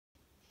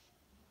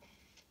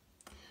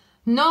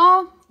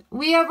No,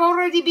 we have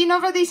already been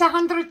over this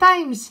 100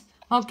 times.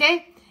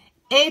 Okay?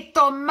 He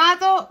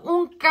tomado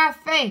un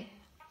café.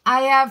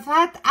 I have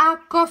had a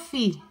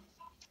coffee.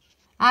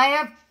 I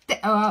have...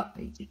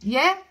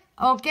 yeah?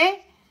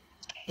 Okay?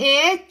 He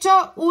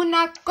hecho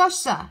una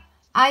cosa.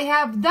 I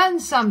have done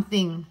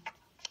something.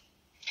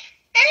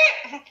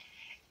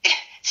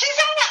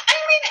 Susanna, I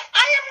mean,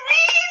 I am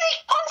really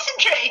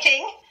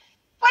concentrating,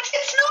 but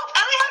it's not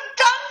I have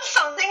done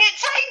something,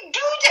 it's I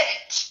did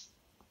it.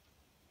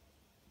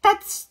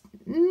 That's...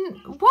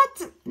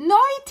 what? No,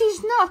 it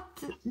is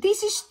not.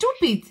 This is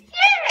stupid.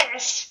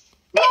 Yes.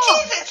 No.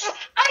 It is. It's,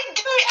 I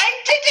did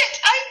it.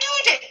 I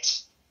did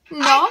it.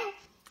 No.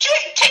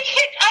 Take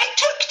it. I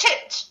took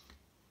it.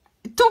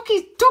 Took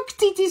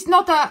it is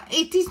not a...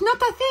 It is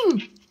not a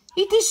thing.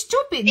 It is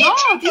stupid. No,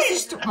 this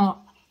is... Oh.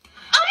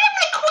 I am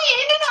the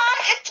queen and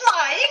it's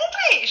my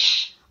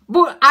English.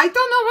 But I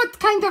don't know what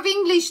kind of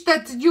English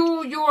that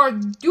you are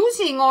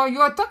using or you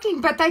are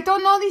talking, but I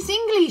don't know this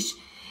English.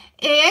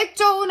 He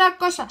hecho una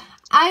cosa.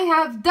 I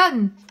have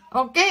done.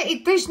 Okay?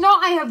 It is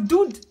not I have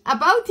done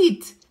about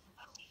it.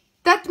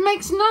 That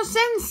makes no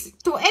sense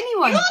to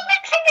anyone. You're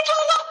mixing it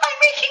all up by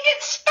making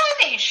it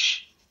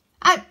Spanish.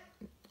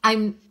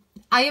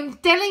 I am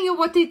telling you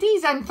what it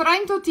is. I'm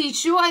trying to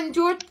teach you and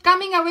you're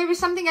coming away with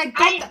something I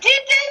don't... I did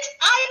it.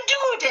 I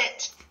do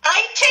it.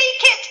 I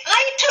take it.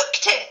 I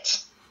took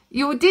it.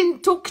 You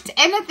didn't took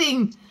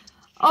anything.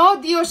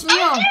 Oh, Dios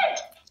mío. I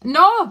did.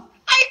 No.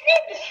 I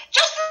did.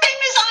 Just the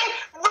same as I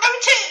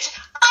wrote it.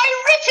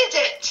 I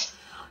written it.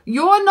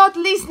 You're not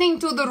listening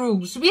to the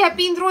rules. We have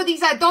been through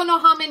this I don't know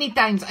how many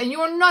times, and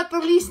you're not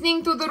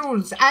listening to the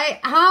rules.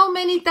 How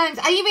many times?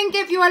 I even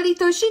gave you a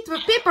little sheet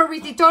of paper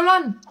with it all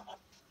on.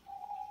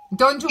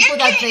 Don't you put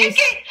that face.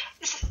 Okay.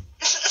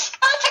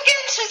 Start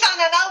again,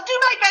 Susanna, and I'll do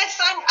my best.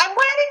 I'm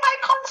wearing my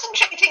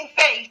concentrating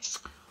face.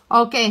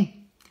 Okay.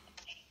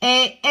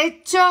 He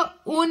hecho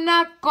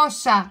una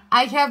cosa.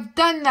 I have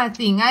done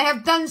nothing. I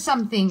have done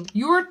something.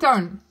 Your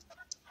turn.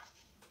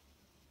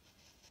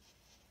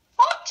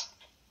 What?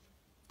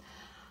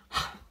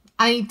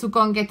 I need to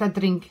go and get a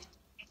drink.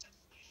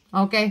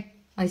 Okay?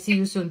 I see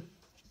you soon.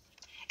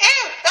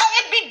 Oh, that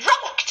would be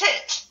drunked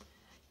it.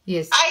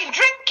 Yes. I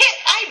drink it.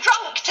 I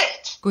drunked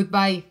it.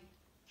 Goodbye.